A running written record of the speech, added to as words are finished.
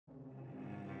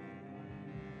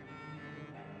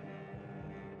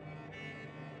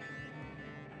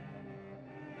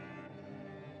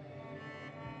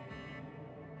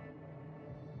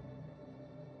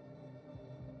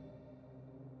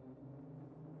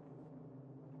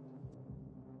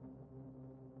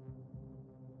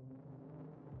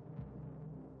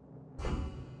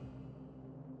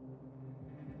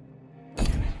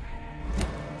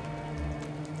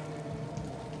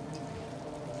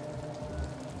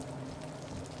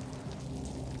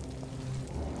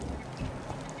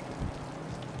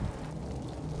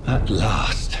At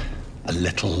last, a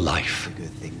little life. It's a good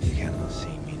thing you cannot see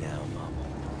me now, Mum.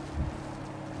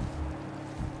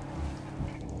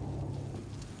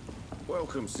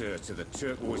 Welcome, sir, to the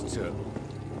Turquoise Turtle.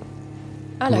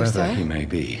 Hello, Whoever sir. he may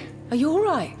be, Are you all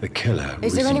right? the killer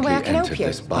Is there recently any way I can help entered you?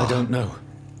 this bar. I don't know.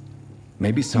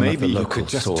 Maybe some of Maybe the you locals could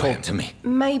just saw talk him. to me.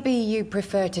 Maybe you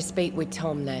prefer to speak with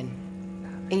Tom,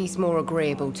 then. He's more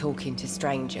agreeable talking to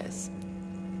strangers.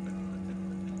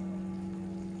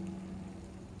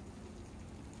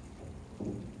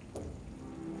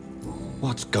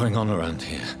 What's going on around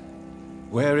here?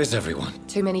 Where is everyone?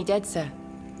 Too many dead, sir.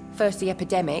 First the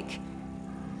epidemic,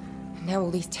 now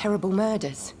all these terrible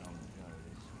murders.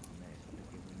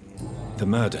 The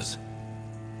murders.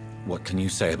 What can you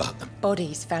say about them?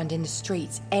 Bodies found in the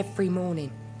streets every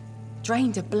morning.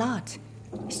 Drained of blood.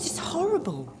 It's just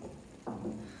horrible.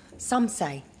 Some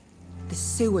say the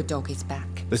sewer dog is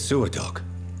back. The sewer dog.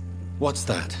 What's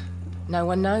that? No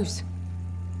one knows.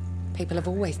 People have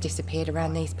always disappeared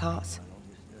around these parts.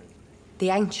 The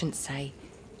ancients say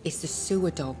it's the sewer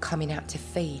dog coming out to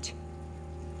feed.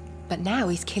 But now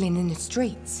he's killing in the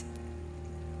streets.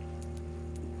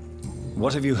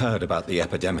 What have you heard about the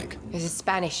epidemic? There's a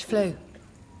Spanish flu.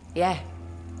 Yeah,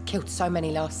 killed so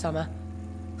many last summer.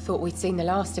 Thought we'd seen the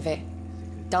last of it.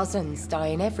 Dozens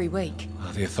dying every week.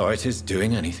 Are the authorities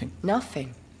doing anything?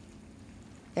 Nothing.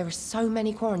 There are so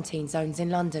many quarantine zones in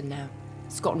London now.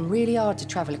 It's gotten really hard to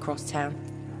travel across town.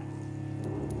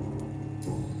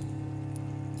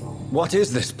 What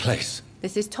is this place?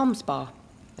 This is Tom's bar,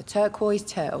 the Turquoise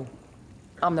Turtle.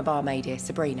 I'm the barmaid here,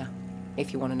 Sabrina,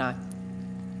 if you want to know.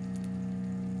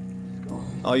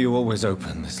 Are you always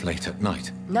open this late at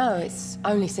night? No, it's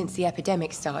only since the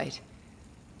epidemic started.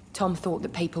 Tom thought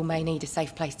that people may need a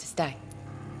safe place to stay.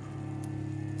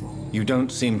 You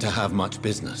don't seem to have much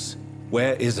business.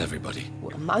 Where is everybody?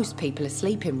 Well, most people are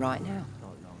sleeping right now.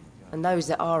 And those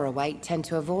that are awake tend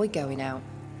to avoid going out.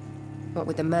 What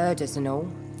with the murders and all.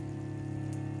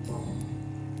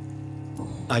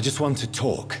 I just want to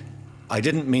talk. I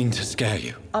didn't mean to scare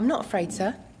you. I'm not afraid,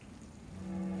 sir.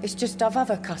 It's just I've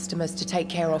other customers to take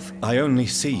care of. I only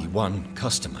see one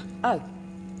customer. Oh.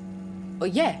 Well,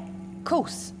 yeah, of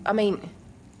course. I mean,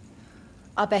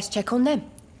 I best check on them.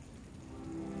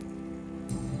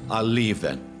 I'll leave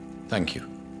then. Thank you.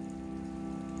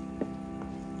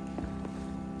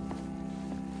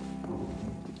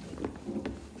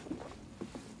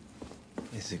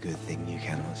 It's a good thing you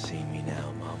cannot see me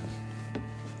now, Mum.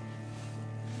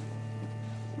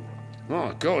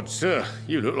 My God, sir,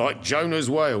 you look like Jonah's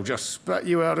whale just spat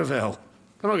you out of hell.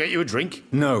 Can I get you a drink?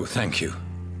 No, thank you.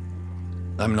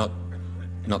 I'm not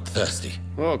thirsty.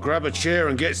 Well, grab a chair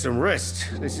and get some rest.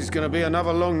 This is going to be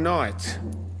another long night.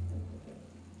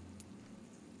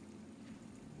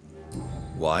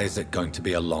 Why is it going to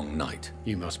be a long night?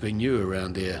 You must be new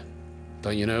around here.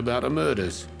 Don't you know about the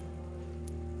murders?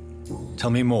 Tell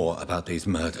me more about these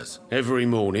murders. Every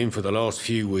morning for the last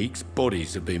few weeks,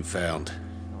 bodies have been found.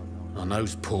 And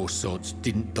those poor sods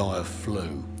didn't die of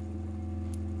flu.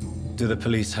 Do the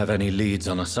police have any leads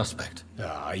on a suspect?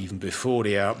 Even before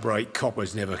the outbreak,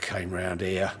 coppers never came round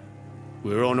here.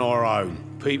 We're on our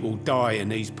own. People die in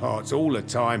these parts all the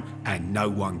time, and no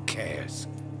one cares.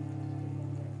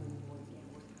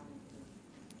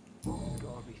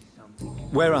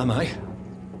 Where am I?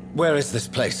 Where is this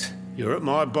place? You're at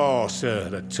my bar, sir,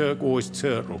 the Turquoise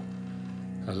Turtle.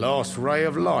 The last ray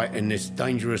of light in this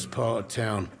dangerous part of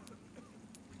town.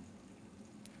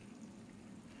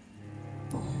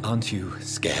 Aren't you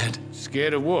scared?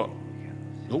 Scared of what?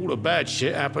 All the bad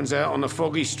shit happens out on the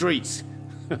foggy streets.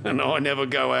 And I never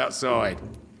go outside.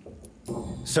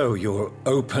 So you're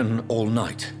open all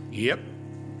night? Yep.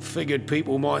 Figured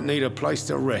people might need a place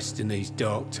to rest in these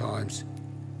dark times.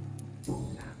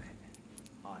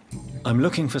 I'm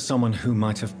looking for someone who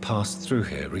might have passed through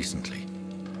here recently.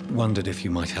 Wondered if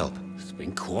you might help. It's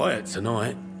been quiet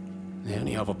tonight. The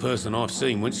only other person I've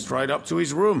seen went straight up to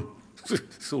his room.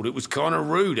 Thought it was kind of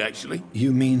rude, actually.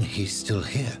 You mean he's still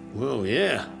here? Well,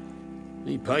 yeah.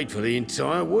 He paid for the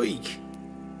entire week.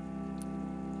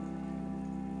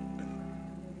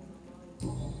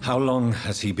 How long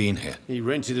has he been here? He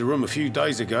rented the room a few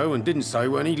days ago and didn't say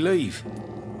when he'd leave.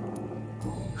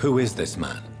 Who is this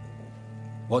man?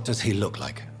 What does he look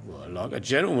like? Well, like a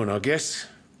gentleman, I guess.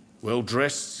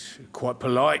 Well-dressed, quite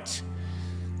polite.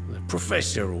 A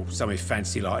professor or something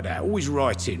fancy like that. Always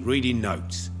writing, reading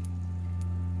notes.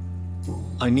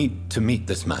 I need to meet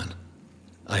this man.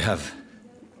 I have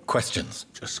questions.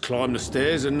 Just climb the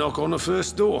stairs and knock on the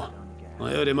first door.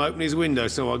 I heard him open his window,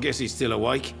 so I guess he's still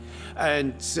awake.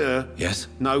 And, Yes?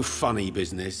 no funny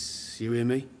business, you hear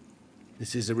me?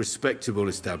 This is a respectable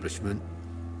establishment.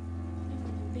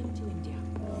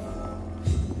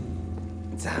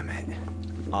 Damn it.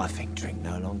 I think drink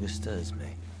no longer stirs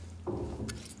me.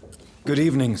 Good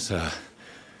evening, sir.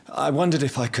 I wondered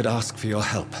if I could ask for your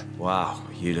help. Wow,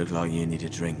 you look like you need a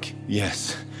drink.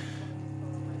 Yes.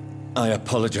 I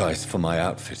apologize for my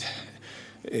outfit.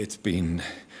 It's been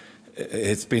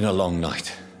a long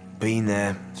night. Been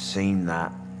there, seen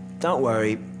that. Don't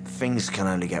worry, things can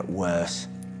only get worse.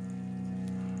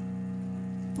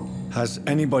 Has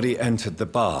anybody entered the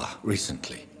bar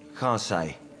recently? Can't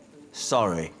say.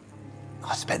 Sorry.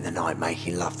 I spent the night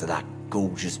making love to that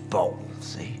gorgeous bottle,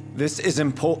 see? This is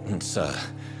important, sir.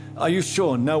 Are you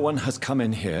sure no one has come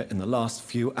in here in the last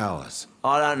few hours?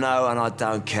 I don't know and I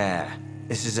don't care.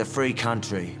 This is a free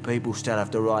country. People still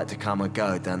have the right to come and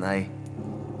go, don't they?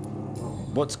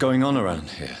 What's going on around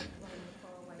here?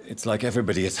 It's like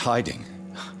everybody is hiding.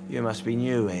 You must be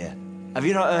new here. Have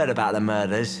you not heard about the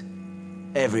murders?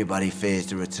 Everybody fears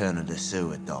the return of the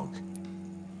sewer dog.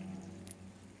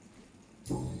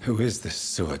 Who is this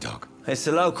sewer dog? It's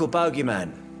the local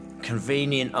bogeyman.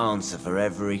 Convenient answer for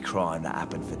every crime that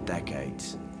happened for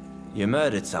decades. You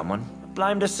murdered someone,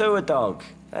 blame the sewer dog,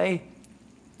 eh?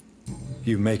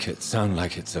 You make it sound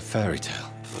like it's a fairy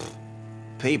tale.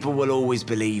 People will always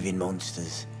believe in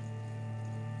monsters.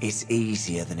 It's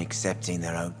easier than accepting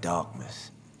their own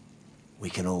darkness. We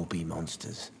can all be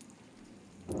monsters.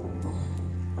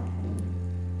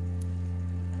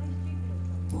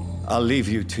 I'll leave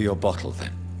you to your bottle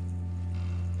then.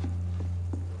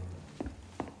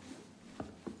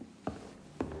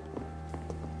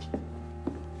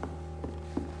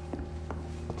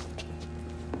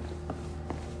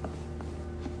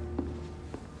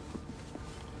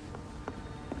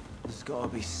 There's gotta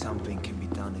be something can be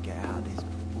done to get out of this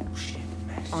bullshit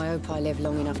mess. I hope I live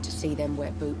long enough to see them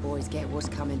wet boot boys get what's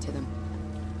coming to them.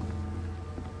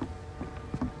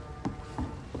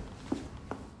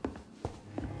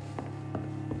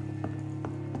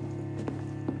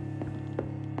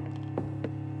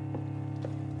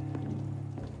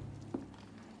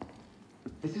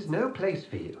 This is no place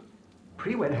for you.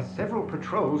 Prewen has several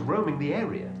patrols roaming the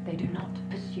area, They do not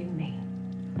pursue me.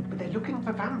 but they're looking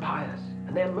for vampires,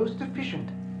 and they're most efficient.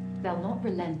 They'll not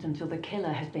relent until the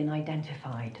killer has been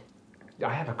identified.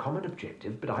 I have a common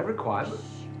objective, but I require...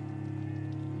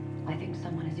 I think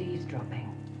someone is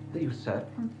eavesdropping. Are you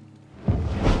certain?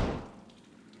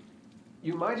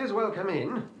 You might as well come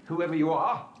in, whoever you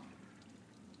are.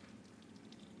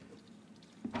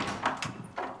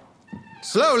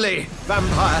 Slowly,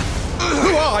 vampire!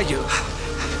 Who are you?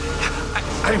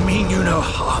 I mean you no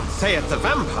harm, saith the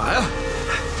vampire.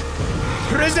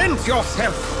 Present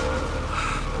yourself!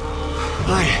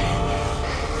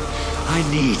 I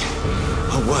need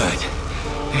a word.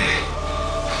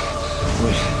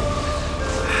 With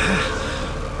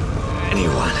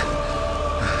anyone.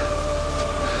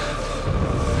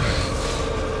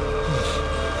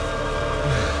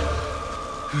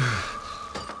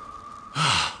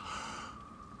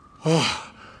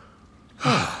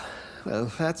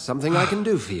 Well, that's something I can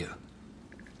do for you.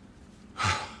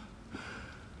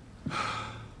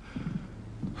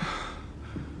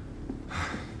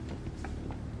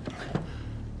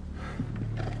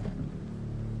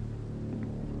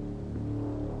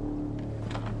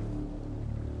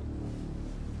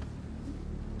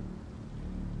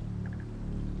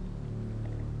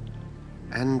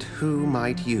 And who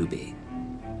might you be?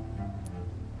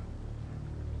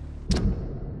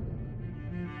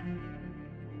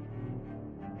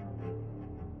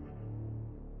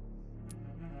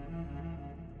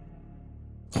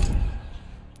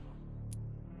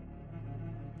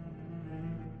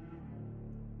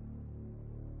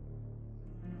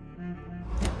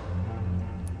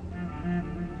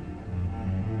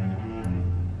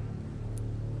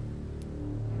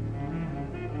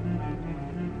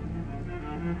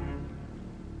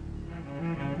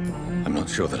 I'm not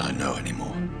sure that I know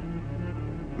anymore.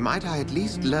 Might I at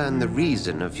least learn the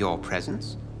reason of your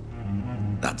presence?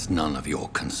 That's none of your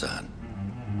concern.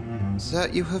 Sir,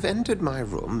 you have entered my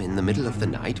room in the middle of the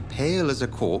night, pale as a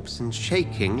corpse and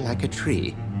shaking like a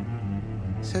tree.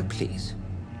 So please,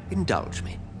 indulge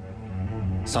me.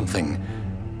 Someone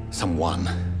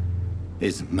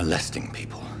is molesting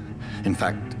people. In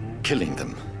fact, killing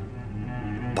them.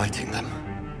 Biting them.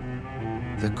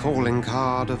 The calling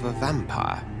card of a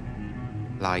vampire.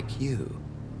 Like you.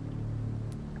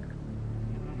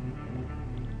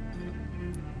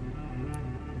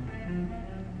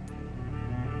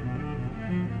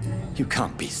 You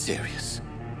can't be serious.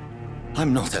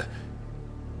 I'm not a...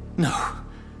 No.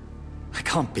 I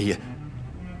can't be a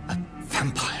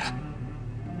vampire.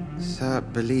 Sir,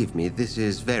 believe me, this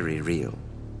is very real.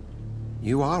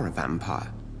 You are a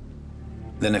vampire.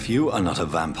 Then if you are not a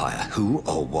vampire, who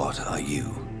or what are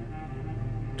you?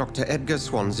 Dr. Edgar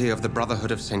Swansea of the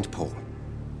Brotherhood of St. Paul.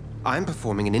 I'm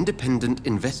performing an independent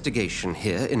investigation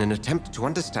here in an attempt to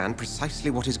understand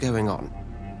precisely what is going on.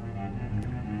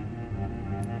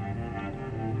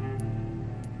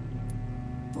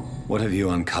 What have you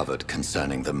uncovered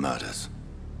concerning the murders?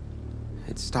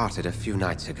 It started a few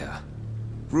nights ago.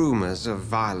 Rumors of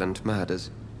violent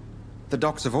murders. The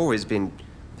docs have always been,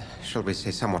 shall we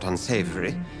say, somewhat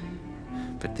unsavory.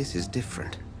 But this is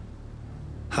different.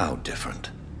 How different?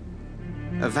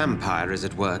 A vampire is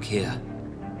at work here.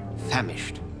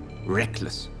 Famished.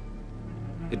 Reckless.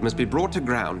 It must be brought to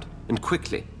ground, and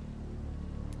quickly.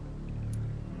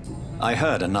 I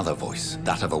heard another voice,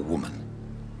 that of a woman.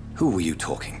 Who were you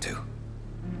talking to?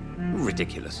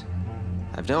 Ridiculous.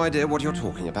 I've no idea what you're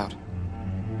talking about.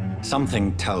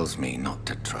 Something tells me not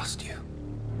to trust you.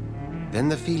 Then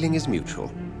the feeling is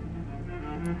mutual.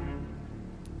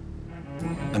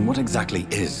 And what exactly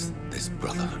is this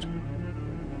Brotherhood?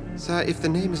 Sir, if the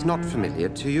name is not familiar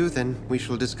to you, then we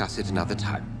shall discuss it another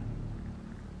time.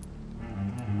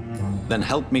 Then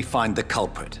help me find the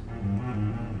culprit.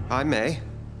 I may.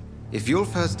 If you'll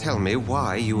first tell me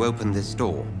why you opened this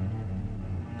door.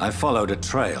 I followed a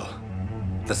trail.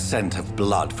 The scent of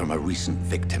blood from a recent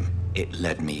victim. It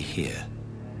led me here.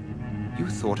 You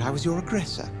thought I was your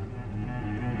aggressor.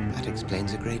 That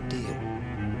explains a great deal.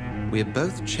 We're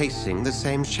both chasing the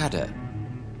same shadow.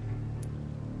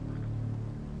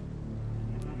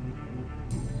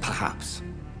 Perhaps.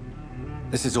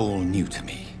 This is all new to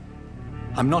me.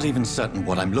 I'm not even certain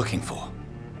what I'm looking for.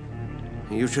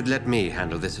 You should let me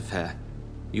handle this affair.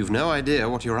 You've no idea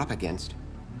what you're up against.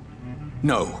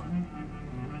 No.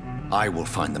 I will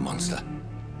find the monster.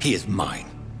 He is mine.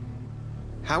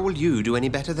 How will you do any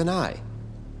better than I?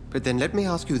 But then let me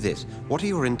ask you this. What are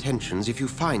your intentions if you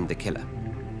find the killer?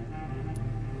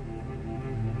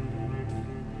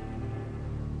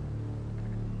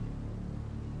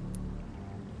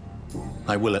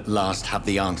 I will at last have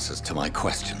the answers to my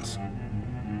questions.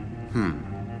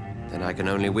 Then I can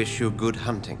only wish you good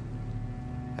hunting.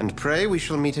 And pray we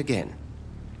shall meet again.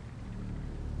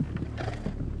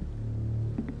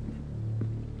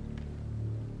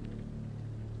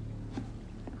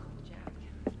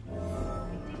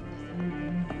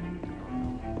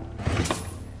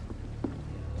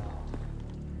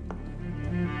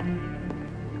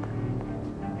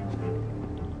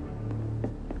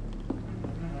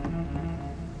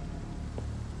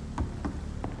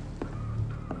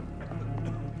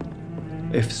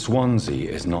 If Swansea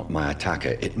is not my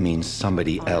attacker, it means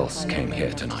somebody else came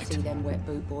here tonight.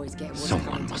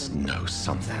 Someone must know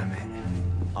something. Damn it.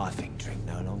 I think drink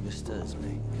no longer stirs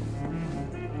me.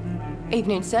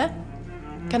 Evening, sir.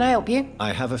 Can I help you?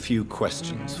 I have a few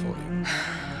questions for you.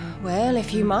 Well,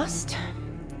 if you must.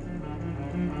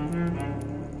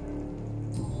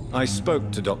 I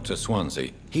spoke to Dr.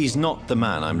 Swansea. He's not the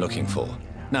man I'm looking for.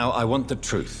 Now, I want the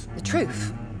truth. The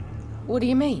truth? What do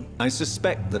you mean? I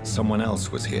suspect that someone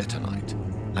else was here tonight,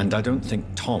 and I don't think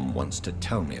Tom wants to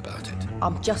tell me about it.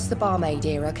 I'm just the barmaid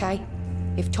here, okay?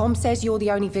 If Tom says you're the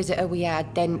only visitor we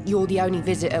had, then you're the only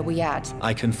visitor we had.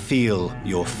 I can feel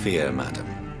your fear, madam.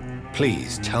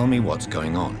 Please, tell me what's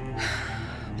going on.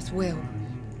 It's Will.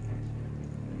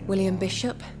 William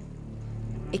Bishop.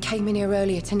 He came in here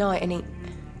earlier tonight and he...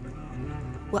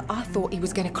 Well, I thought he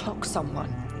was going to clock someone.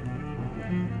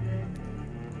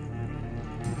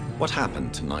 What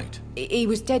happened tonight? He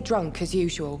was dead drunk, as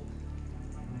usual.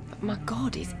 But my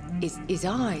God, his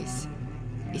eyes,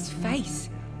 his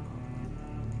face.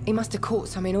 He must have caught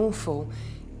something awful.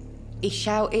 He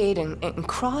shouted and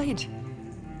cried.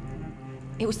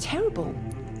 It was terrible.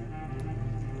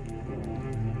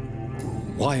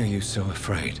 Why are you so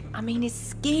afraid? I mean, his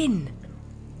skin,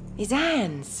 his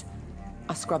hands.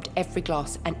 I scrubbed every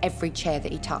glass and every chair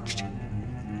that he touched.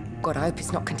 God, I hope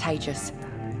it's not contagious.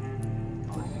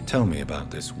 Tell me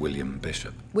about this William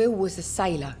Bishop. Will was a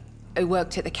sailor who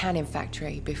worked at the canning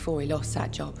factory before he lost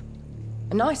that job.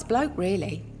 A nice bloke,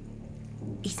 really.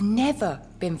 He's never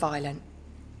been violent.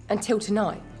 Until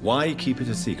tonight. Why keep it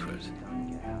a secret?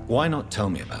 Why not tell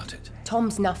me about it?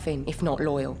 Tom's nothing if not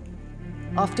loyal.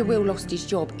 After Will lost his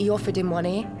job, he offered him one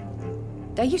ear.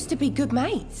 They used to be good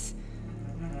mates.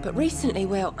 But recently,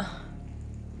 well...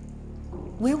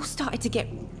 Will started to get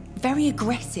very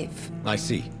aggressive. I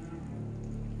see.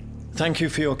 Thank you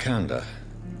for your candor.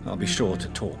 I'll be sure to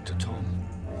talk to Tom.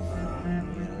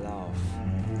 You laugh.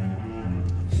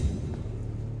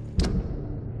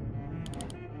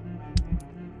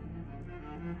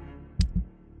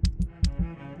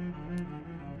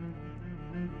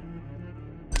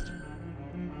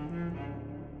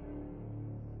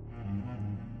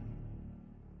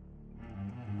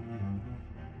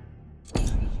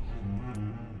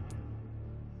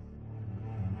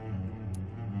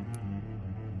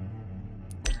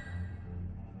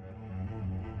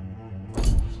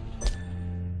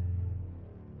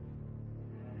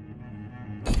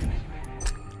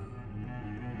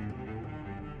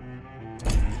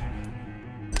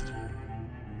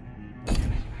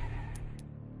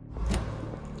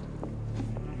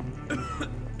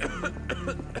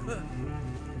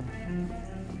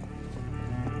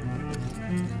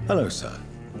 Hello, sir.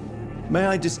 May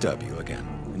I disturb you again?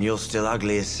 And you're still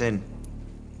ugly as sin.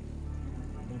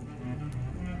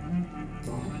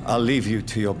 I'll leave you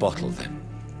to your bottle, then.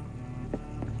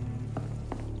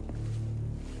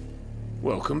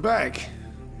 Welcome back.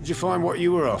 Did you find what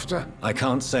you were after? I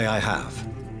can't say I have.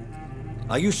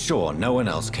 Are you sure no one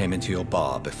else came into your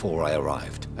bar before I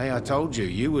arrived? Hey, I told you,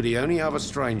 you were the only other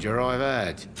stranger I've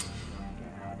had.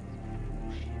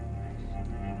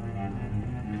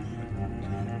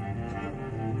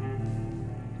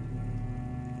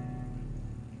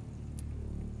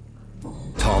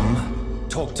 Tom,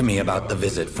 talk to me about the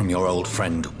visit from your old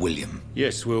friend, William.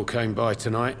 Yes, Will came by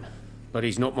tonight, but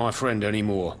he's not my friend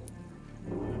anymore.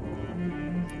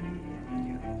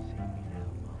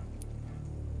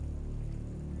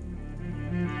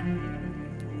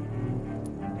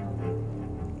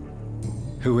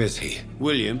 Who is he?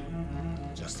 William.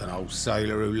 Just an old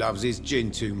sailor who loves his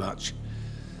gin too much.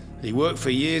 He worked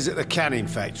for years at the canning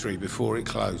factory before it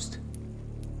closed.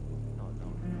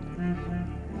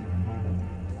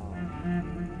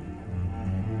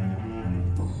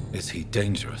 Is he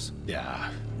dangerous?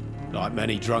 Yeah. Like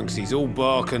many drunks, he's all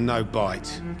bark and no bite.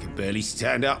 He can barely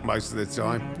stand up most of the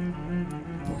time.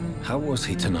 How was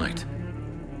he tonight?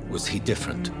 Was he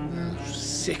different?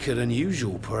 Sicker than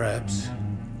usual, perhaps.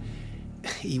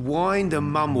 He whined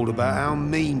and mumbled about how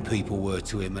mean people were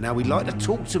to him and how he'd like to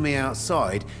talk to me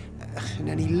outside, and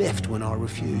then he left when I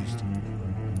refused.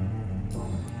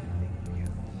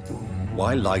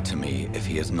 Why lie to me if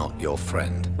he is not your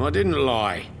friend? I didn't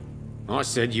lie. I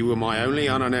said you were my only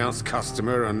unannounced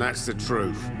customer, and that's the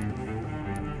truth.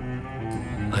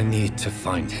 I need to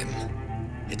find him.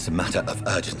 It's a matter of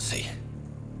urgency.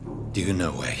 Do you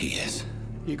know where he is?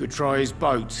 You could try his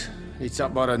boat. It's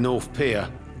up by the North Pier.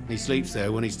 He sleeps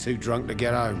there when he's too drunk to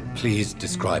get home. Please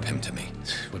describe him to me.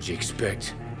 What'd you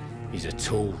expect? He's a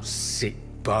tall, sick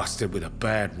bastard with a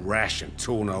bad rash and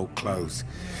torn old clothes.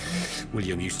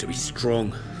 William used to be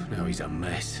strong. Now he's a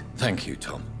mess. Thank you,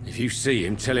 Tom. If you see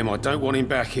him, tell him I don't want him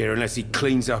back here unless he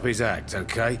cleans up his act,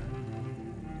 okay?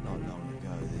 Not long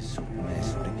ago, this sort of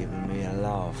mess would have given me a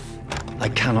laugh. I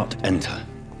cannot enter.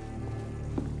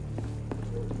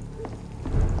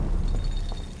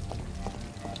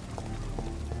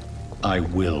 I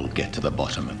will get to the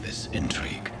bottom of this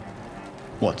intrigue.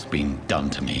 What's been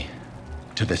done to me,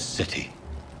 to this city.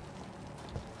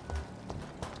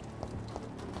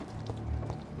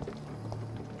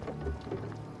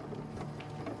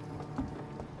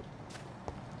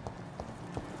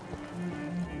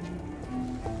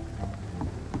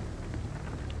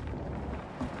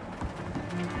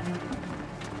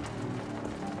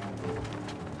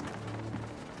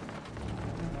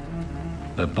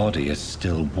 The body is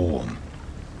still warm.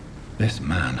 This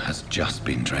man has just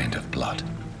been drained of blood.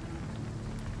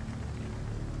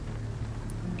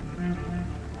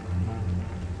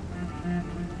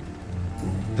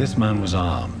 This man was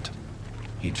armed.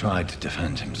 He tried to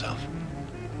defend himself.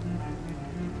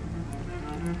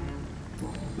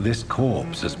 This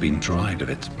corpse has been dried of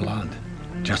its blood,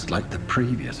 just like the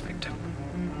previous victim.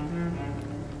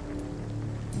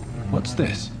 What's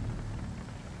this?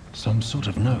 Some sort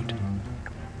of note.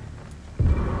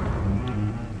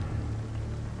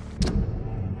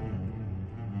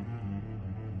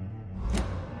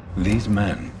 These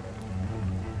men,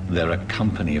 they're a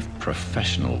company of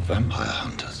professional vampire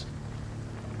hunters.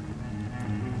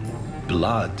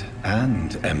 Blood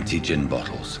and empty gin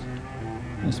bottles.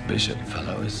 This Bishop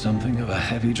fellow is something of a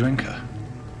heavy drinker.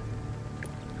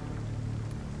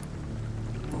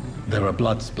 There are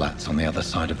blood splats on the other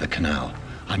side of the canal.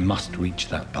 I must reach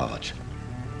that barge.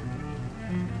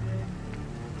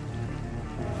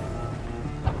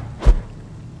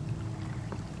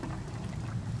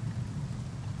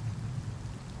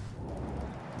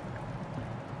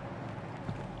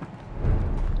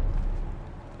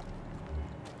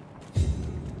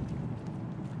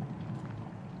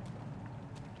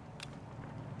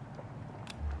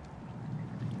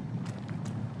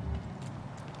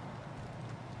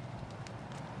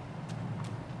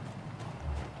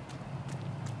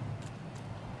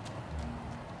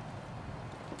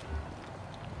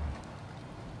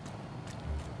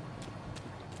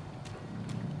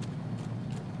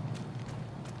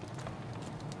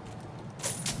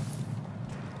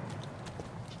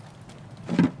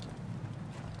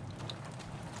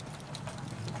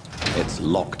 It's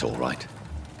locked, all right.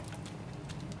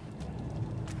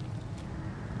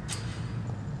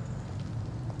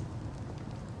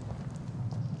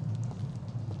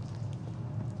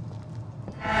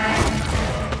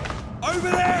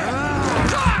 Over there!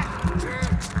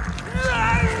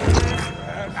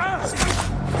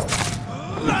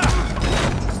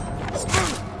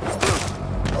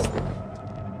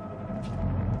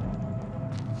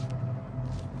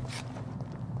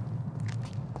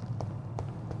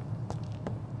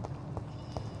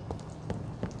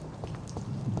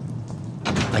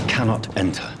 cannot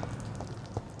enter.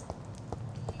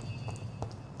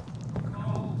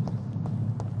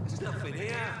 There's nothing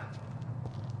here.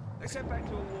 Let's head back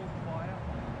to a warm fire.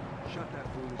 Shut that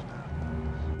foolish mouth.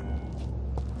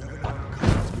 Never known a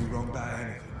cop to be wrong about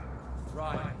anything.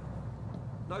 Right.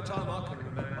 No time I can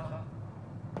remember.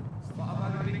 But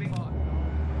I've had a big fight.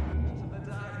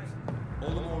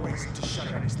 All the more reason to shut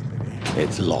it, Mr. Billy.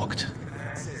 It's locked.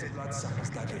 It says a bloodsucker's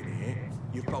dug in here.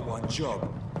 You've got one job,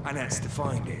 and that's to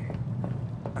find it.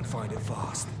 And find it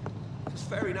fast. It's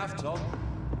fair enough, Tom.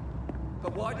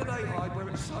 But why do they hide where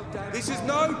it's so damn... This is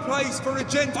no place for a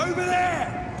gent over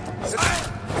there!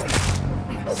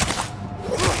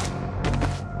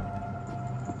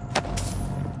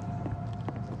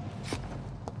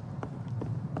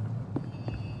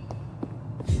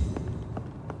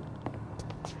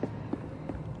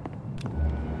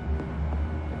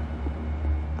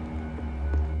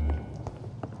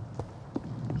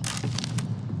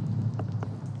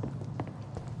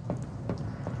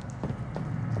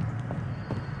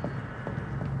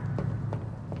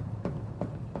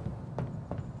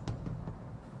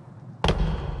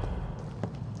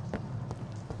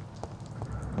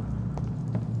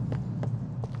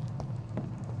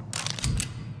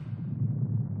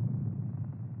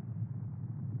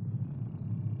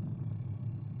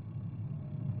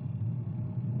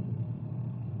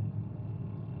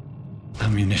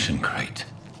 Ammunition crate.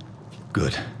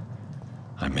 Good.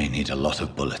 I may need a lot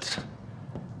of bullets.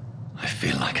 I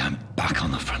feel like I'm back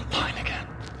on the front line again.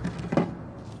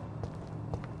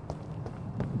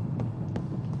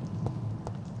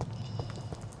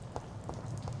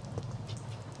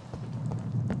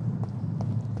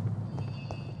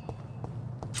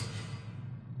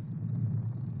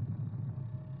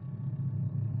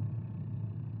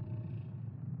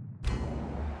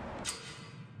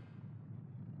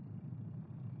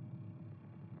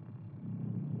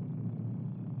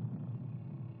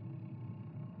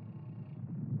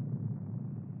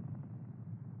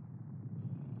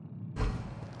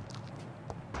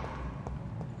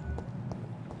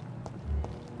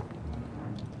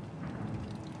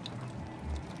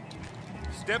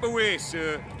 Step away,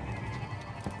 sir.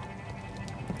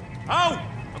 Out!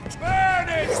 I'm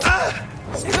burning!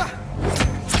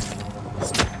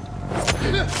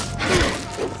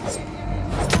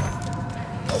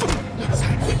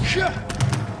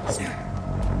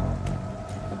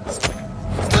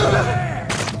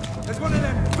 There's one of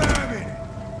them vermin!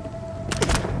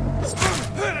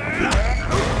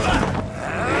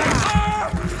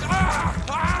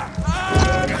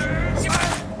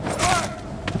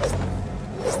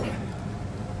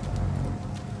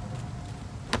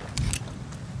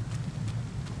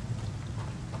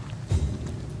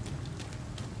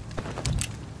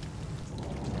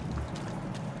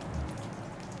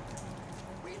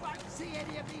 See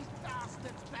any of these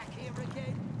bastards back here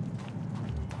again?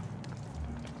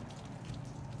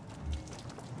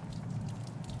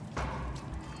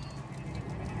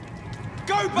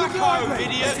 Go back home,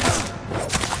 idiot!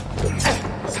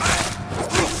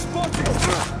 Spotted!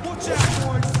 Watch out,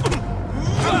 boys!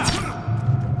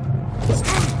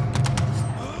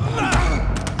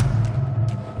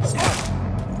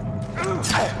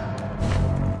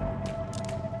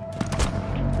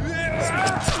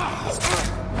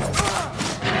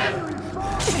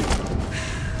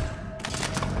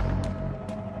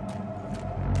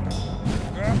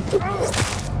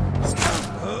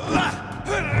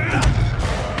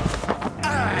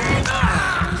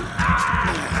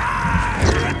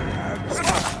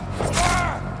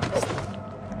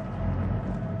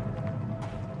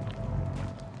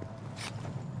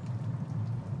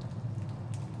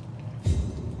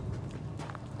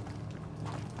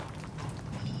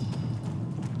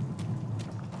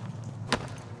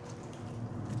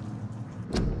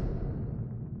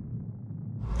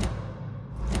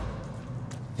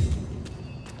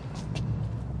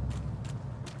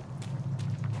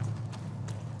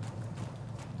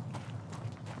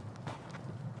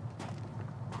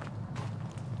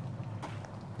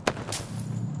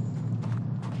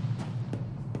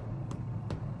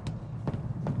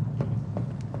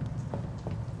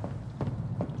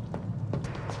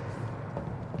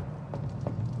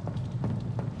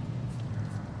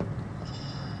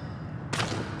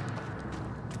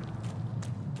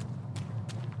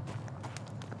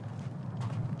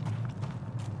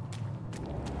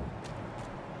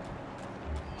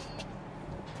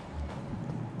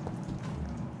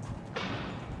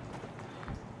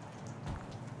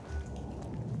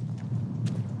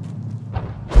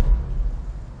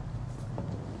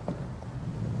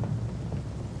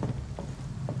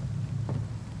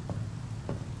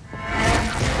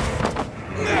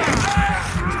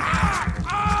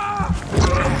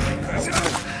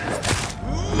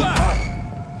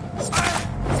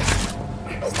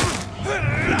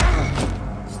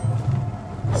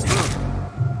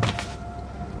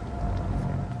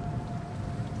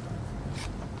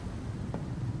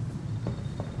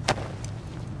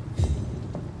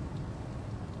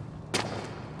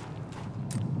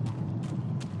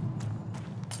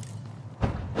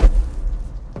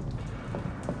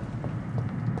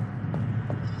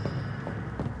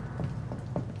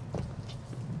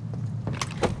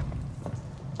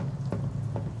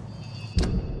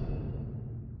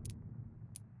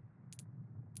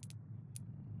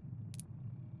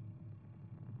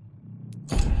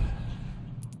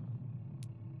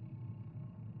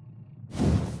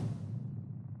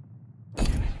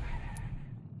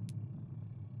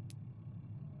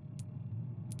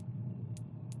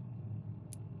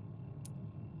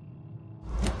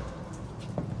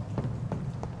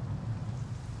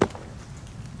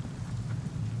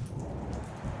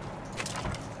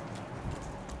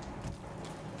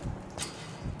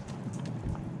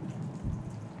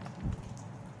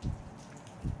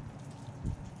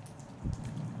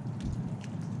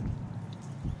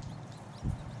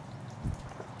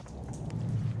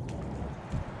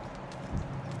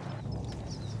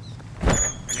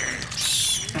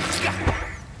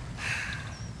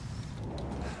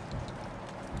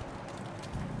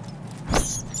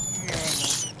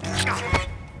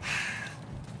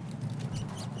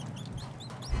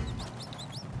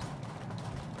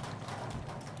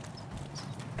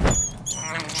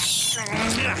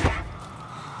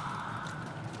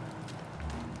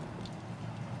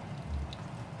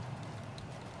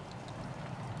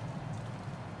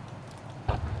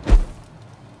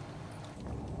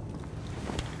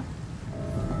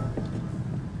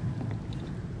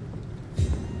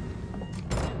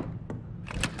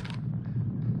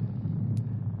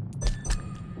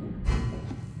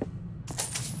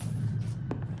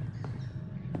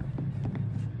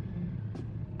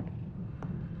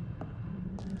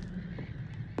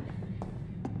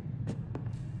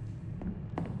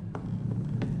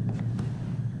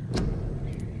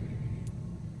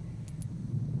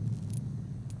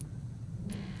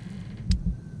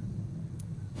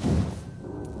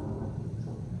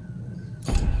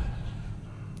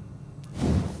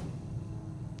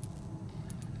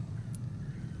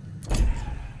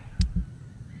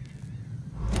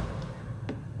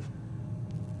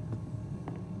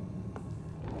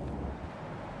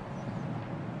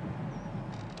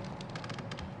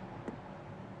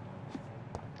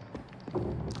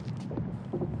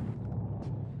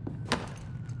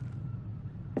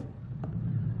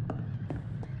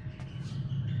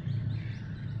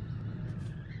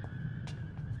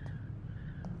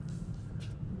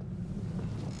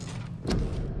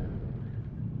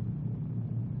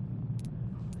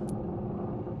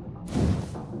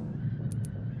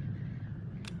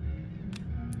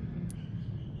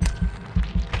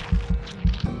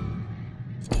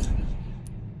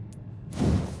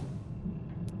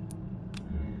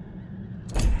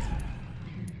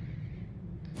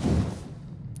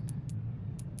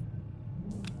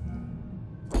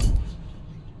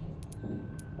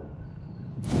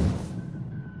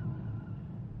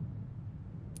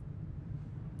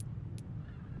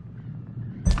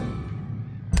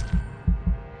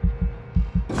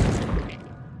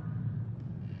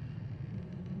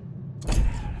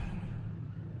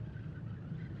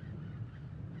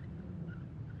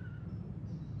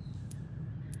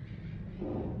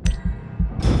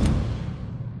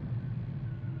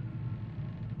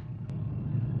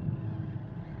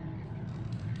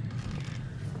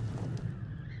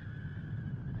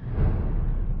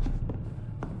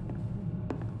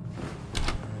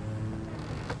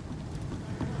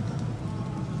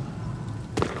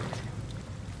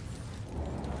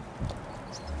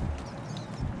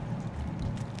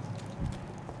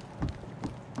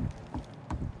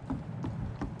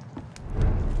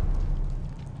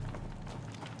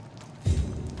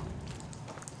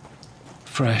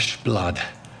 Fresh blood.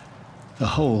 The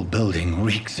whole building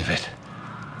reeks of it.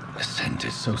 The scent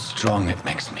is so strong it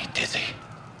makes me dizzy.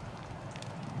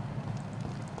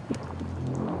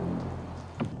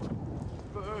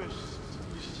 First,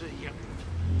 you see,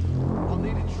 I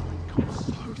need a drink. I'm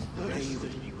so thirsty. Stay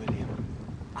with me, William.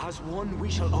 As one, we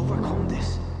shall overcome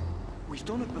this. We've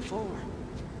done it before.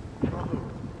 No.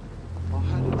 I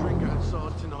had a drink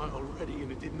outside tonight already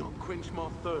and it did not quench my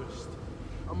thirst.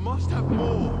 I must have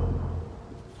more.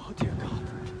 Oh dear God,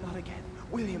 not again.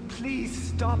 William,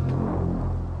 please stop.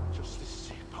 Just a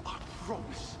sip, I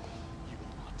promise. You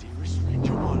are my dearest friend.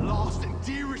 You're my last and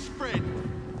dearest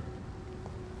friend.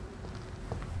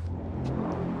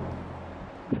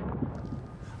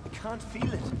 I can't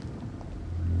feel it.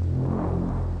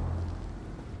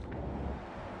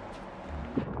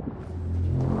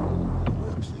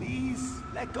 Well, please,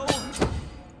 let go of me.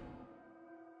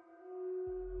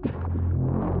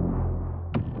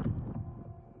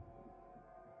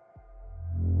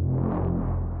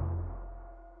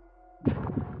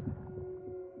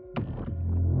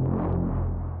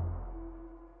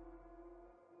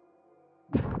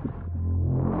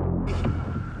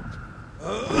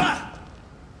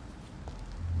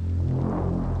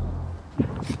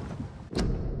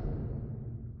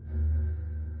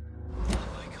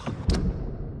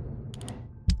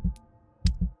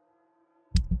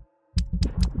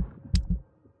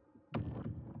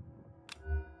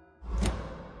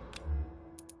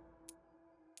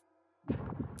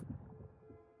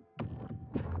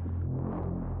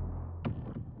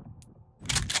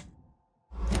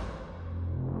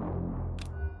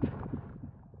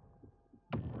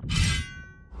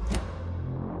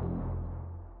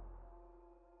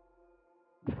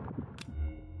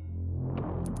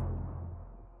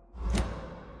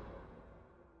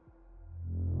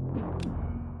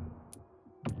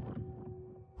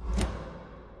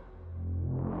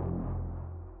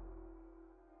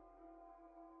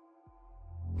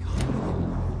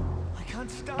 I can't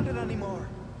stand it anymore.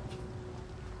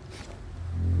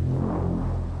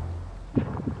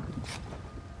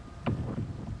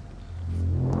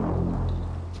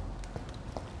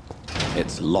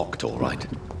 It's locked, all right.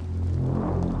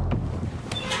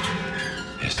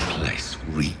 This place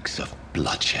reeks of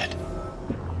bloodshed.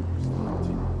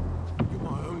 You're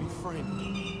my only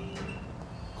friend.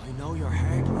 I know you're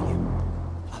hard, William.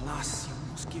 Alas, you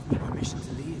must give me permission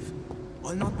to leave.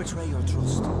 I'll not betray your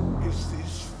trust. It's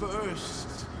this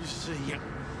first, you see.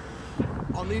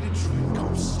 I need a drink.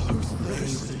 I'm so thirsty.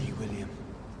 Stay with me, William.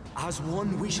 As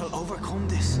one, we shall overcome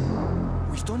this.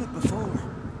 We've done it before.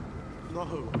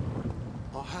 No.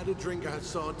 I had a drink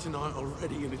outside tonight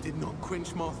already and it did not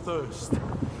quench my thirst.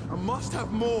 I must have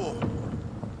more.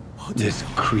 This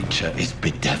creature is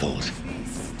bedeviled.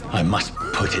 I must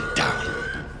put it down.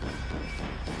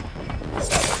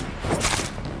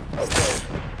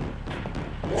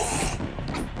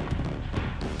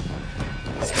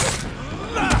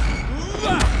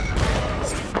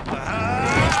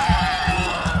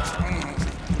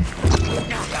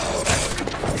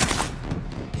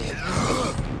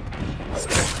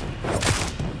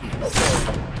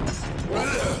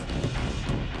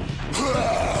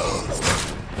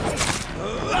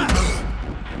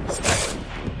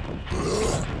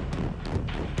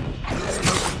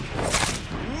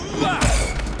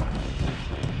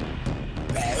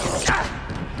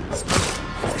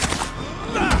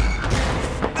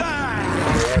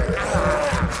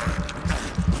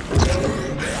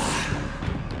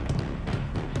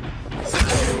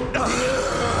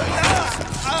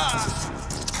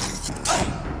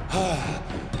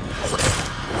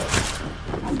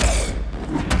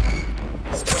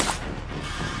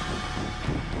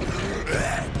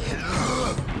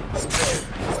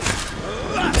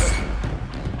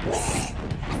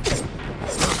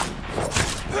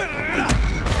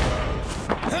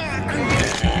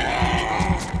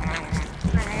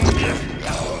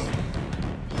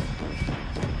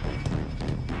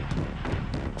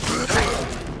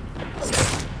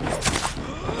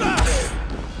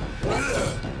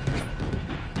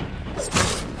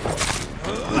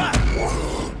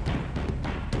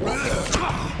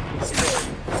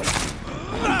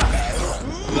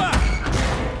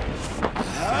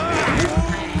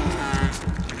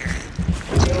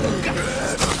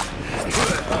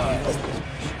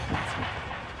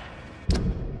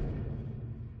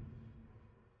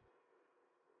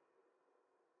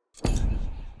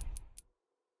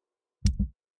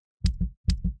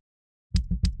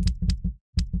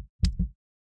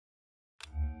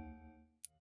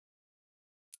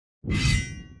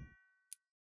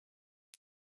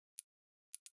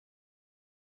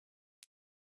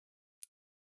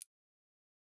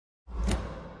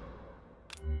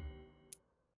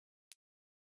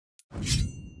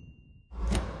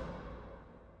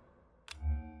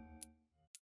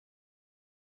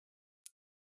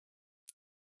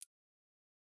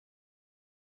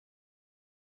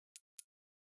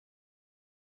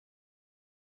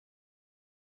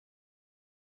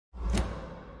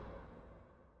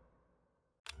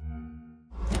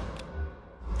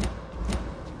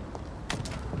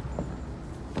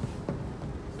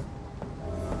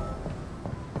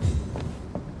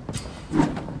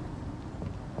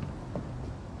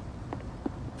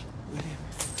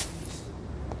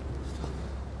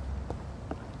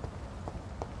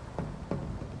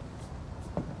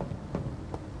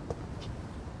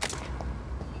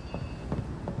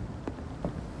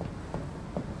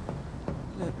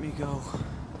 Let me go.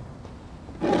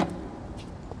 It's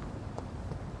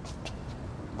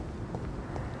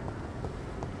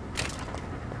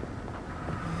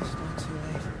not too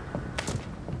late.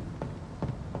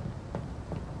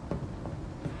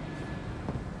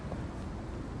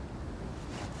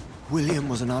 William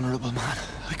was an honorable man.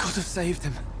 I could have saved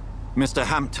him. Mr.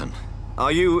 Hampton,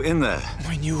 are you in there?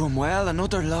 I knew him well,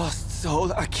 another lost soul,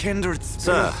 a kindred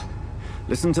spirit. Sir,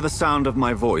 listen to the sound of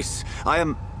my voice.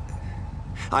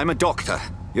 I'm a doctor.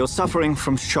 You're suffering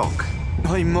from shock.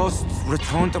 I must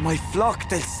return to my flock.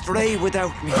 They'll stray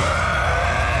without me.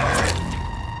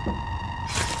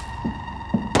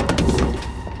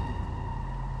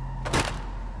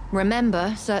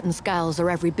 Remember, certain skulls are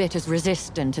every bit as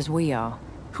resistant as we are.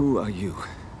 Who are you?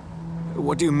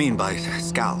 What do you mean by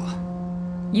skull?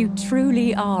 You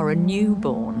truly are a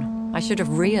newborn. I should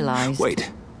have realized.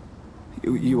 Wait.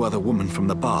 You are the woman from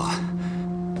the bar.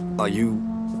 Are you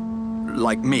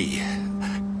like me?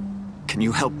 Can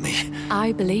you help me?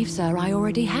 I believe, sir, I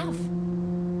already have.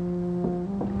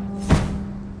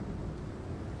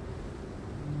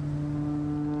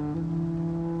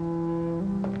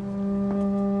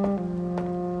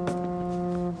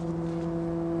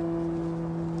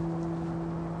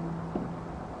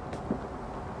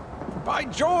 By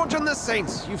George and the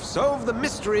Saints, you've solved the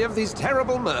mystery of these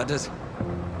terrible murders.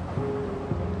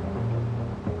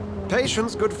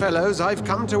 Patience, good fellows, I've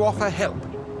come to offer help.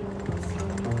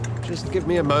 Just give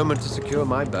me a moment to secure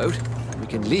my boat. We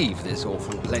can leave this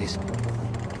awful place.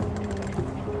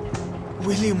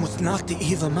 William was not the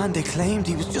evil man they claimed.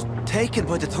 He was just taken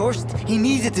by the thirst. He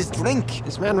needed his drink.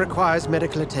 This man requires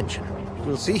medical attention.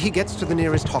 We'll see he gets to the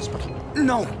nearest hospital.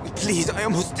 No, please, I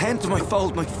must tend to my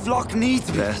fold. My flock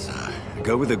needs me. There, sir.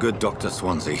 Go with the good Dr.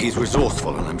 Swansea. He's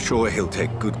resourceful, and I'm sure he'll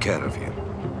take good care of you.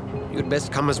 You'd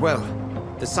best come as well.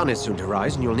 The sun is soon to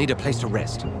rise, and you'll need a place to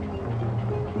rest.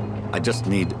 I just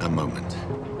need a moment.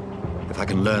 If I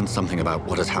can learn something about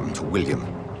what has happened to William,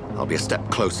 I'll be a step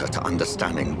closer to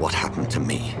understanding what happened to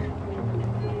me.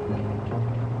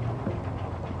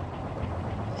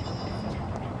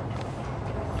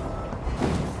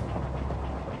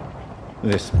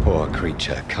 This poor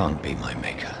creature can't be my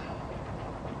maker.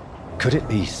 Could it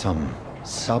be some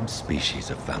subspecies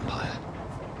of vampire?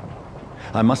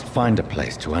 I must find a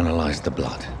place to analyze the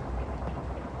blood.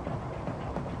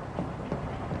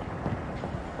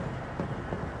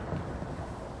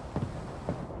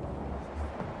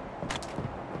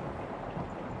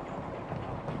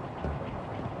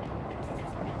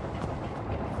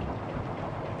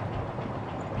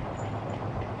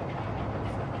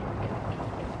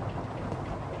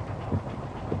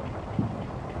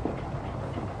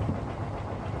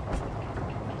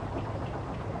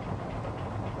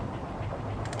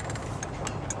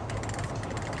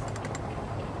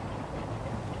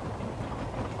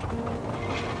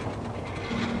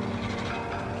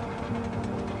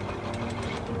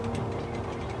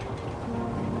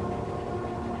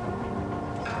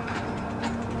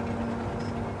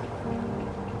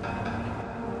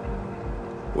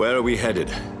 Where are we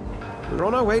headed? We're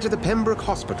on our way to the Pembroke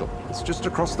Hospital. It's just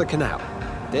across the canal.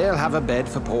 They'll have a bed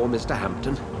for poor Mr.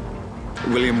 Hampton.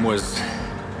 William was...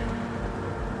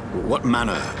 What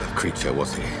manner of creature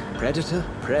was he? Predator,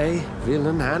 prey,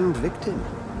 villain, and victim.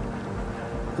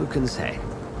 Who can say?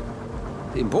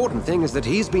 The important thing is that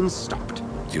he's been stopped.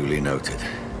 Duly noted.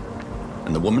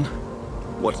 And the woman?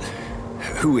 What...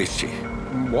 Who is she?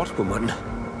 What woman?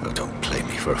 Oh, don't play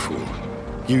me for a fool.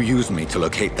 You used me to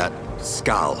locate that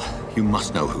skull. You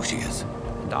must know who she is.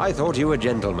 And I thought you a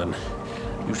gentleman.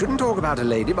 You shouldn't talk about a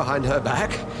lady behind her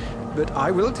back, but I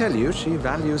will tell you she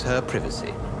values her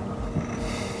privacy.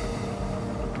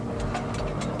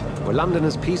 Were London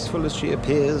as peaceful as she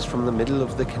appears from the middle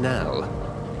of the canal?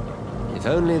 If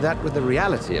only that were the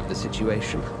reality of the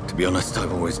situation. To be honest,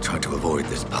 I've always tried to avoid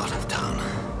this part of town.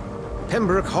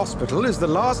 Pembroke Hospital is the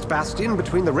last bastion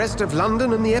between the rest of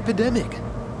London and the epidemic.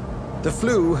 The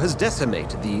flu has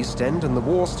decimated the East End and the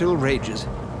war still rages.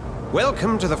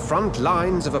 Welcome to the front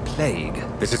lines of a plague.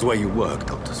 This is where you work,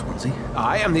 Dr. Swansea?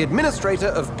 I am the administrator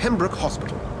of Pembroke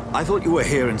Hospital. I thought you were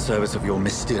here in service of your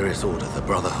mysterious order, the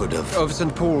Brotherhood of... Of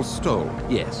St. Paul's Stole,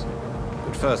 yes.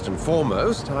 But first and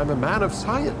foremost, I'm a man of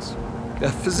science. A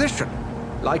physician,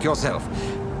 like yourself,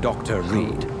 Dr.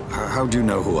 Reed. How do you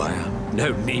know who I am?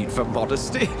 No need for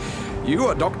modesty. You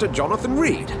are Dr. Jonathan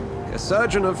Reed, a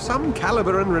surgeon of some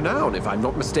caliber and renown, if I'm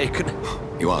not mistaken.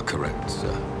 You are correct,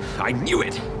 sir. I knew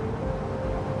it!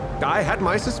 I had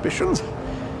my suspicions.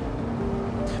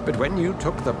 But when you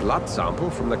took the blood sample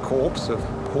from the corpse of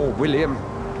poor William,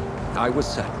 I was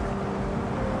certain.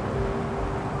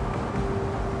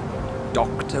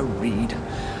 Dr. Reed.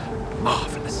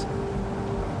 Marvelous.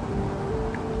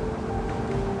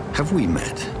 Have we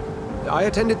met? I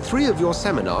attended 3 of your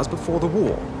seminars before the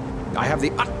war. I have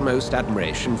the utmost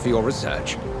admiration for your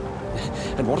research.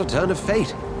 And what a turn of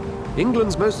fate.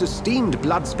 England's most esteemed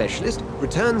blood specialist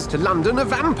returns to London a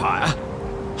vampire.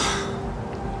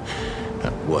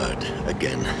 That word,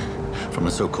 again, from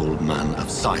a so-called man of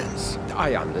science.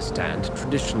 I understand.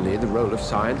 Traditionally, the role of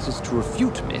science is to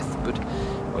refute myth, but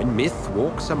when myth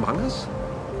walks among us,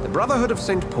 the Brotherhood of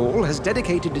St. Paul has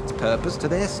dedicated its purpose to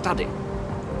their study.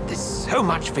 There's so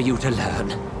much for you to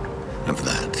learn. Of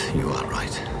that, you are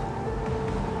right.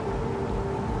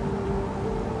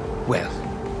 Well,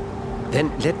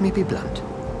 then let me be blunt.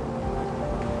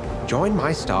 Join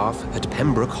my staff at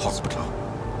Pembroke Hospital.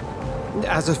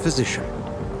 As a physician.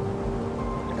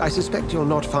 I suspect you'll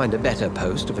not find a better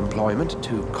post of employment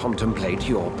to contemplate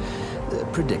your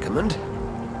predicament.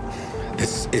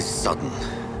 This is sudden.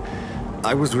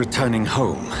 I was returning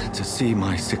home to see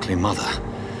my sickly mother.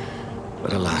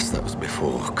 But alas, that was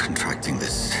before contracting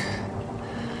this...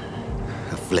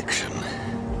 affliction.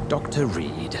 Dr.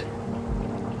 Reed,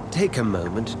 take a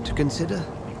moment to consider.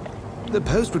 The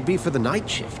post would be for the night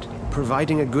shift,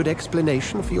 providing a good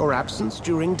explanation for your absence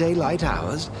during daylight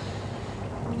hours.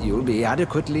 You'll be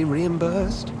adequately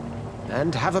reimbursed,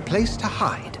 and have a place to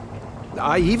hide.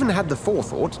 I even had the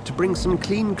forethought to bring some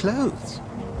clean clothes.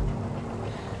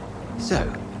 So,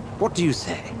 what do you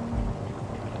say?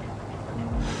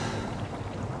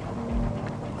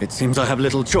 It seems I have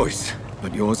little choice,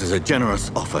 but yours is a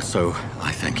generous offer, so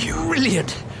I thank you.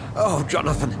 Brilliant! Oh,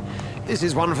 Jonathan, this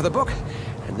is one for the book,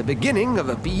 and the beginning of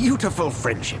a beautiful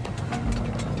friendship.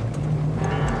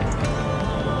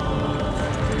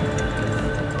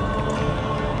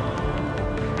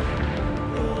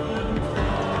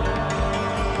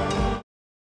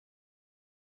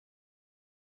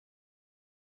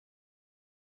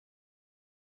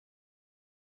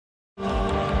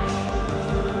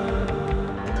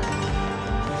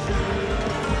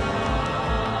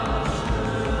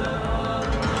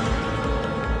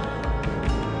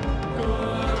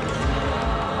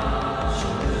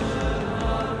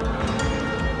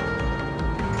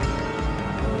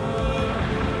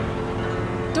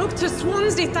 Dr.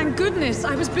 Swansea, thank goodness.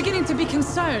 I was beginning to be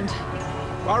concerned.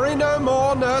 Worry no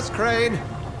more, Nurse Crane,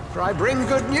 for I bring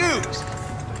good news.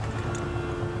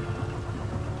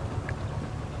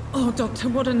 Oh, Doctor,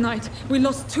 what a night. We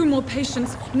lost 2 more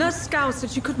patients. Nurse Scow said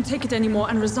she couldn't take it anymore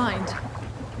and resigned.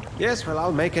 Yes, well,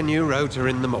 I'll make a new rota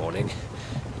in the morning.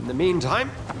 In the meantime,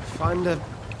 find a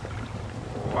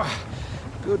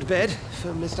good bed for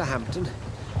Mr. Hampton.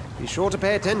 Be sure to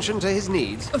pay attention to his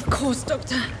needs. Of course,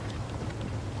 Doctor.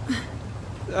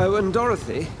 Oh, and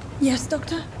Dorothy? Yes,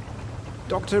 Doctor?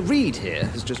 Dr. Reed here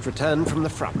has just returned from the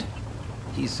front.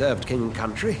 He served King and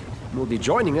Country and will be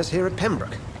joining us here at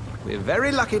Pembroke. We're very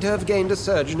lucky to have gained a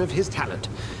surgeon of his talent,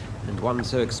 and one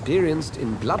so experienced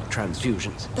in blood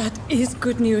transfusions. That is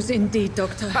good news indeed,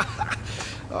 Doctor.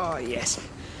 Oh, yes.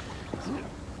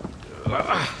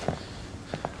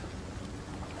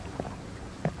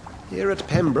 Here at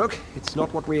Pembroke, it's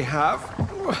not what we have,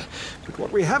 but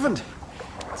what we haven't.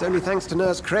 It's only thanks to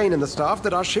Nurse Crane and the staff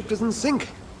that our ship doesn't sink.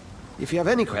 If you have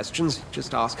any questions,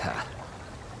 just ask her.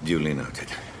 Duly noted.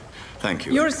 Thank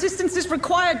you. Your assistance is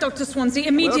required, Dr. Swansea,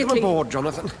 immediately. Welcome aboard,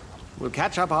 Jonathan. We'll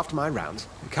catch up after my rounds.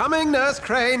 I'm coming, Nurse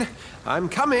Crane. I'm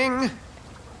coming.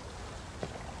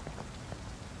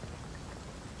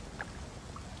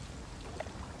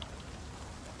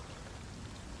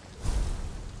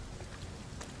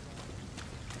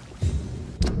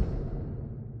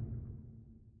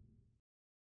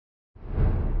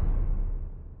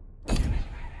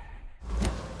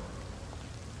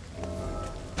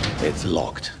 It's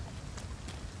locked.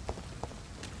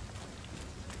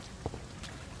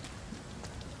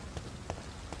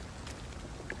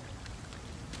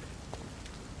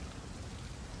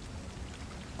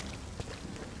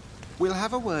 We'll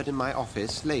have a word in my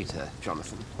office later,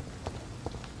 Jonathan.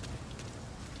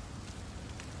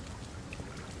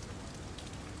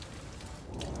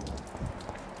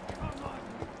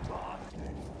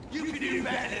 You can do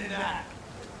better than that.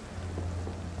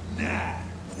 Nah,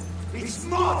 it's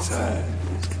my turn.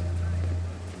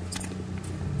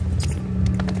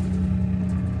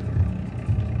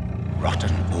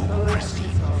 Rotten bureaucracy.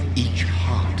 Each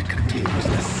heart contains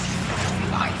the seed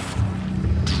of life.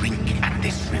 Drink at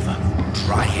this river.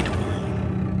 Try it all.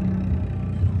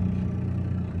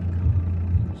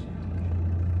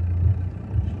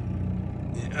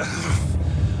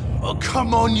 Oh,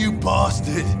 come on, you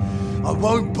bastard. I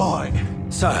won't bite.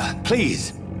 Sir,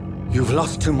 please. You've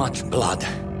lost too much blood.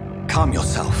 Calm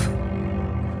yourself.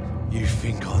 You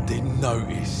think I didn't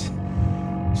notice?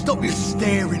 Stop your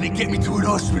staring and get me to an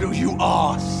hospital, you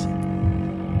arse!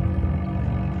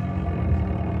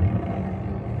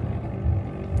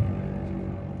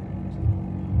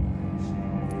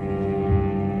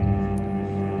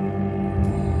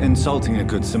 Insulting a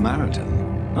good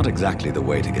Samaritan. Not exactly the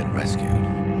way to get rescued.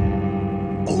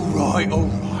 All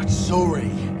right,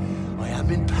 sorry. I am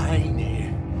in pain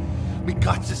here. Me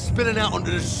guts are spilling out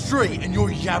onto the street and you're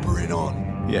yabbering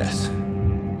on. Yes.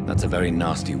 That's a very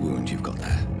nasty wound you've got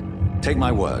there. Take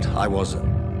my word, I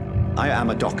am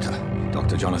a doctor.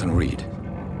 Dr. Jonathan Reed.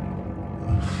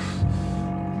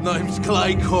 Name's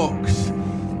Clay Cox.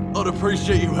 I'd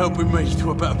appreciate you helping me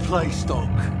to a better place, Doc.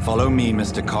 Follow me,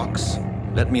 Mr. Cox.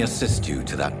 Let me assist you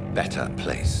to that better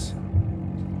place.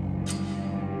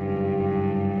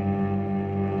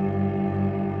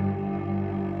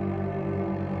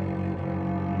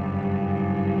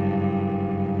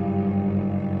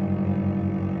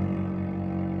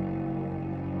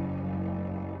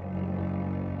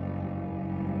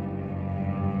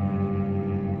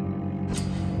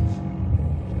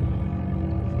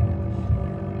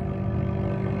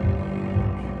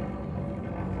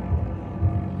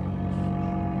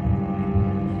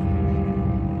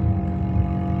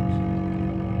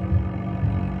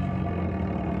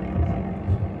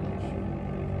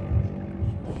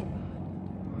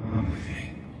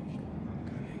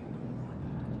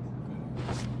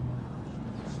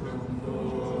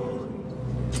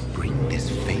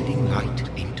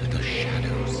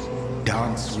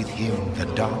 dance with him the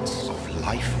dance of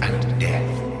life and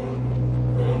death.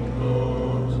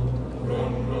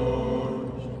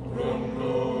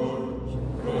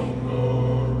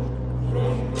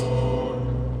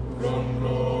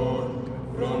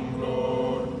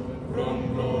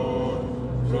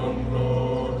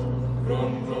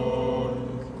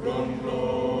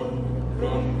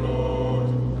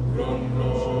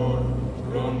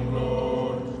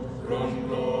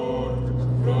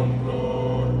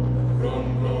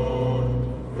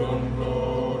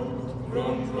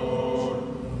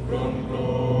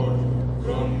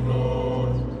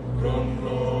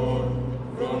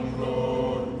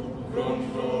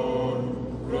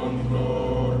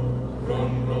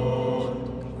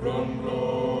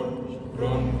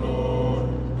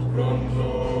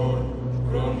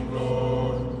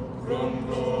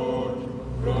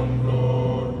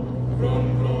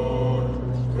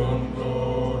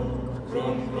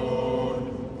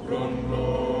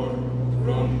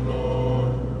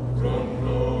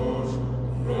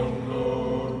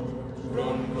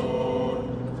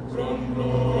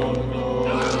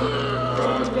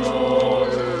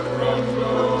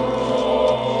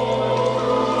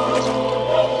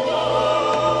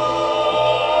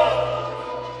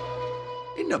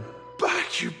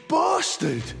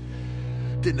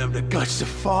 Didn't have the guts to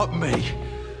fight me.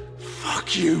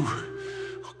 Fuck you.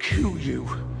 I'll kill you.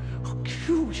 I'll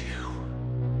kill you.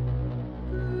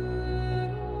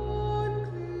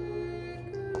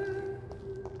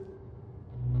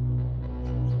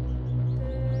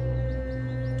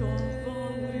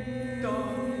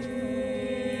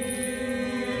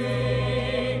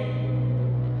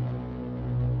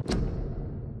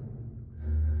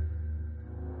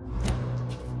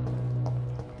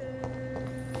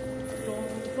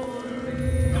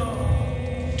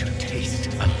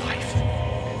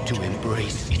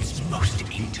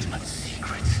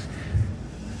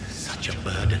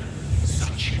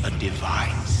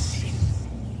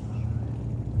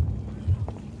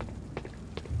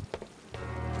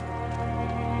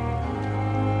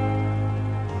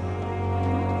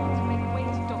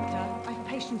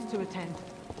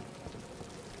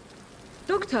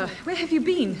 Doctor, where have you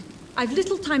been? I've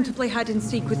little time to play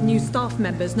hide-and-seek with new staff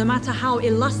members, no matter how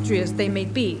illustrious they may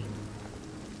be.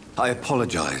 I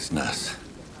apologize, nurse.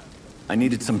 I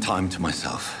needed some time to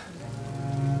myself.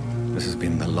 This has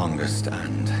been the longest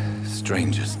and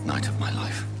strangest night of my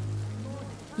life.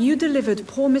 You delivered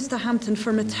poor Mr. Hampton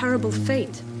from a terrible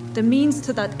fate. The means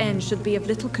to that end should be of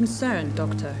little concern,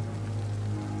 Doctor.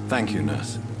 Thank you,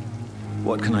 nurse.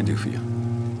 What can I do for you?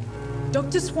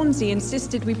 Dr. Swansea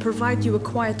insisted we provide you a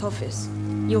quiet office.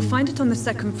 You'll find it on the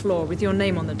second floor with your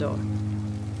name on the door.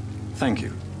 Thank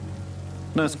you.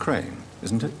 Nurse Crane,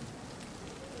 isn't it?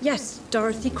 Yes,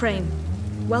 Dorothy Crane.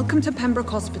 Welcome to Pembroke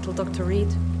Hospital, Dr. Reed.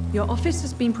 Your office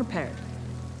has been prepared.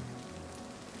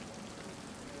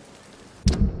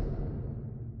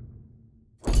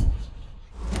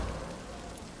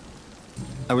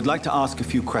 I would like to ask a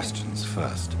few questions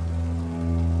first.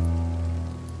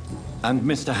 And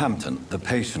Mr. Hampton, the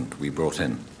patient we brought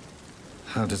in,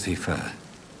 how does he fare?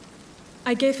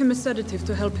 I gave him a sedative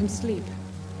to help him sleep.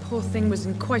 Poor thing was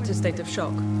in quite a state of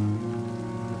shock.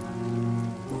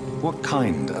 What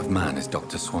kind of man is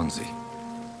Dr. Swansea?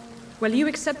 Well, you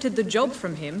accepted the job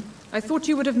from him. I thought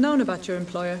you would have known about your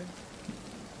employer.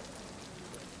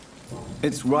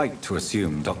 It's right to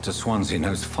assume Dr. Swansea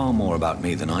knows far more about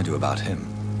me than I do about him.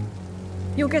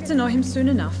 You'll get to know him soon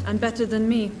enough, and better than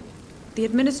me. The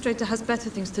administrator has better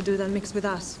things to do than mix with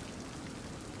us.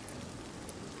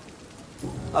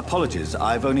 Apologies,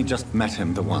 I've only just met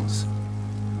him the once.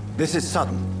 This is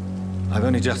sudden. I've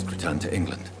only just returned to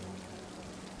England.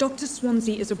 Dr.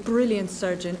 Swansea is a brilliant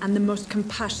surgeon and the most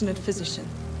compassionate physician.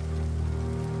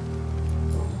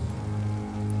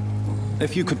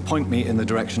 If you could point me in the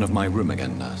direction of my room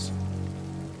again, nurse.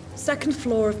 Second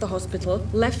floor of the hospital,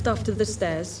 left after the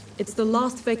stairs. It's the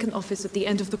last vacant office at the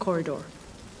end of the corridor.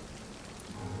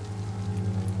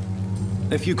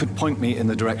 If you could point me in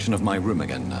the direction of my room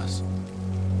again, nurse.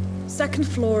 Second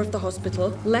floor of the hospital,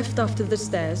 left after the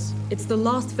stairs. It's the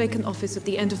last vacant office at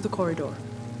the end of the corridor.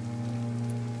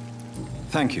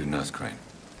 Thank you, Nurse Crane.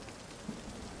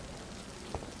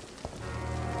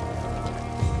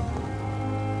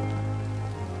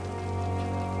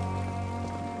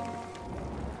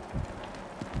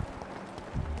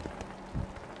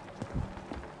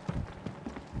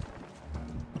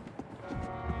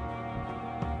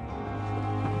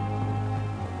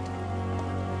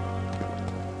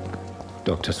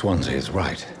 Dr. Swansea is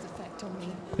right.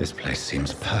 This place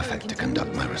seems perfect to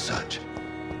conduct my research.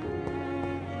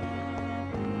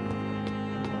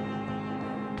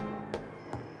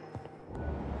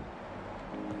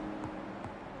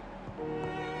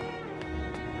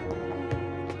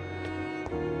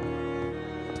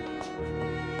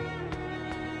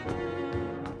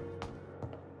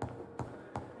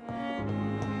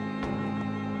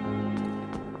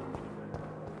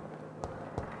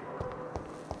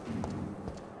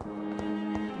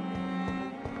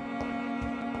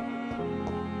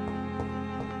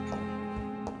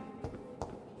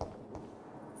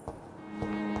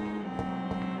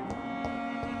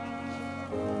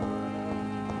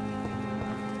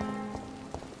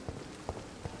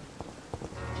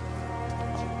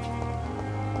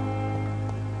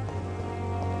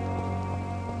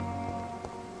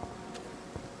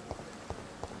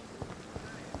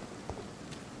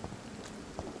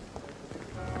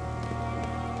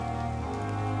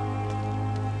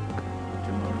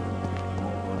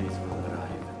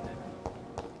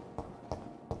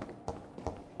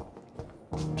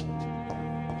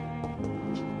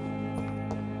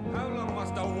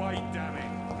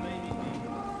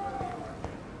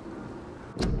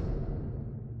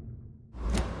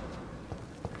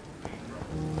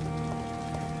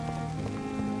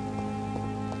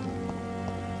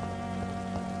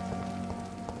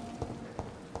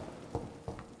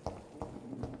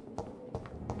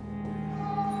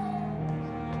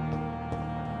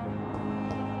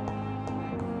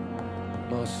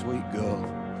 My sweet girl.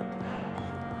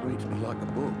 Reads me like a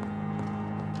book.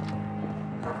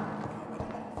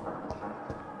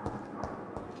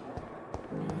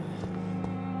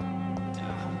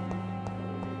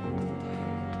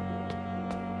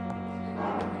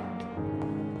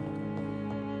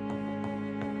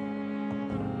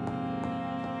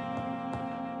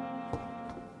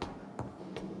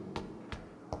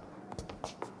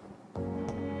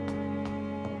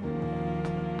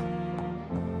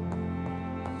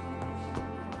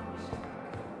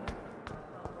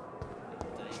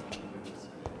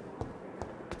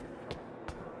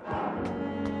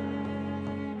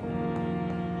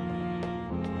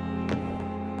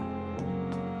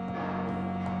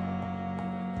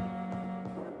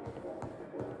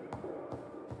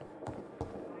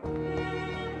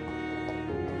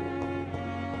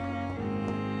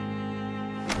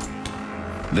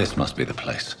 This must be the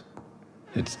place.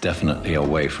 It's definitely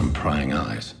away from prying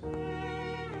eyes.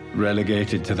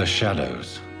 Relegated to the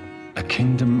shadows. A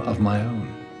kingdom of my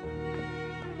own.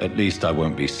 At least I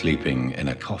won't be sleeping in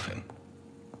a coffin.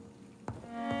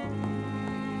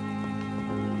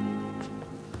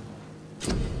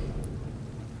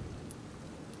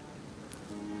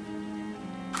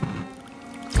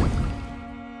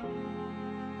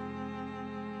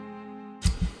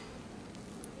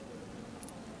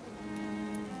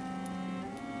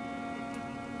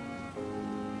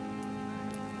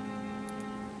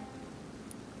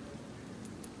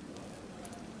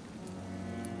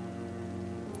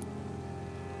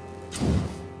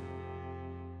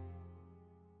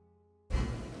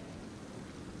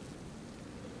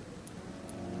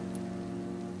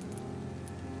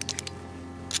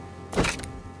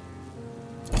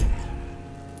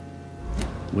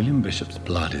 William Bishop's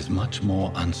blood is much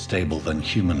more unstable than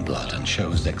human blood and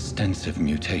shows extensive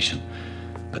mutation.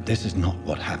 But this is not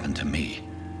what happened to me.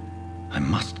 I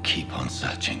must keep on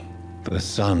searching. The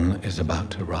sun is about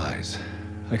to rise.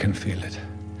 I can feel it.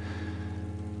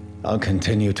 I'll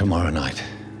continue tomorrow night.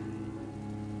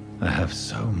 I have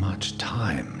so much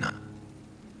time now.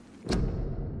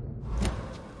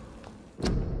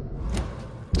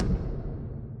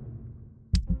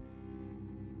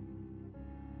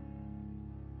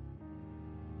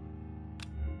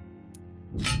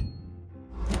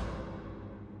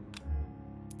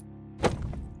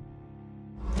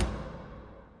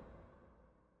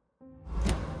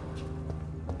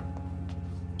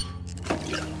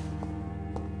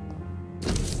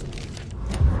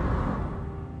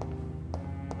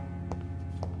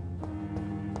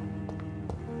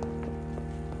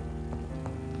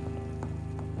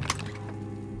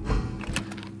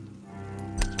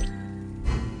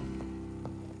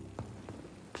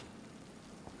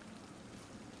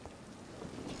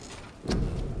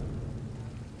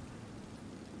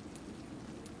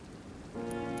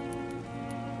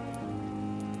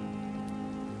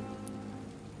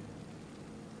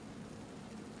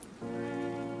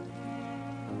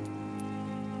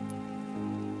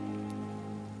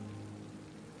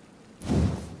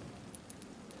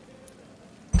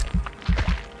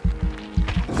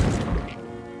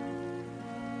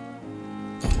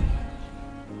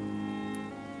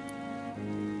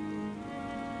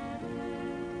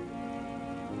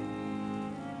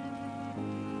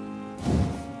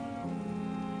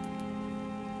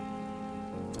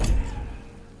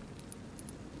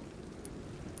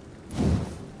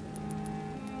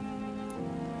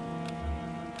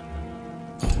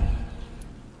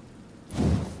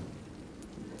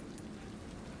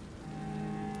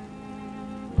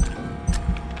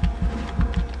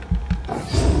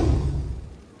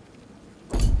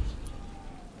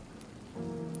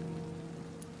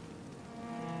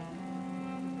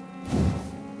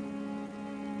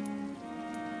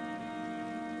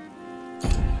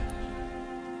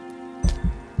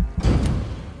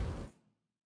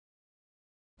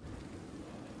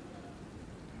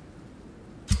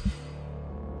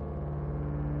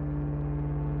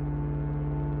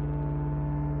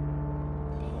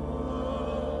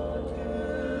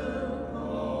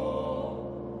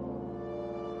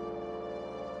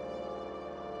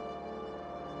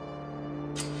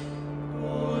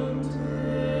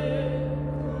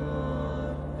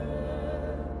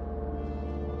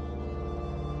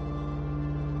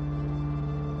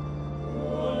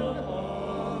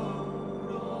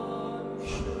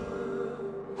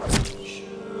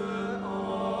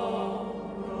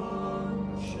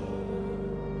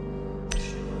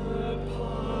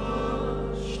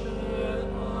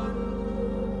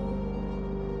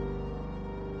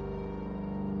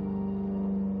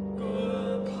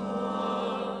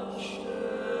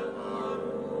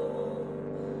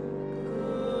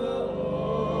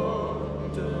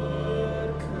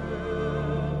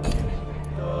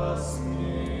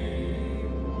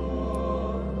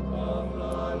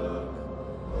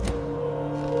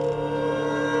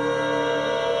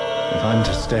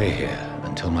 stay here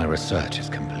until my research is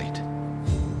complete.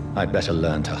 I'd better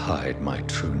learn to hide my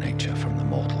true nature from the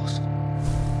mortals.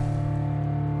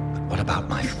 But what about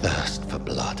my thirst for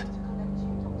blood?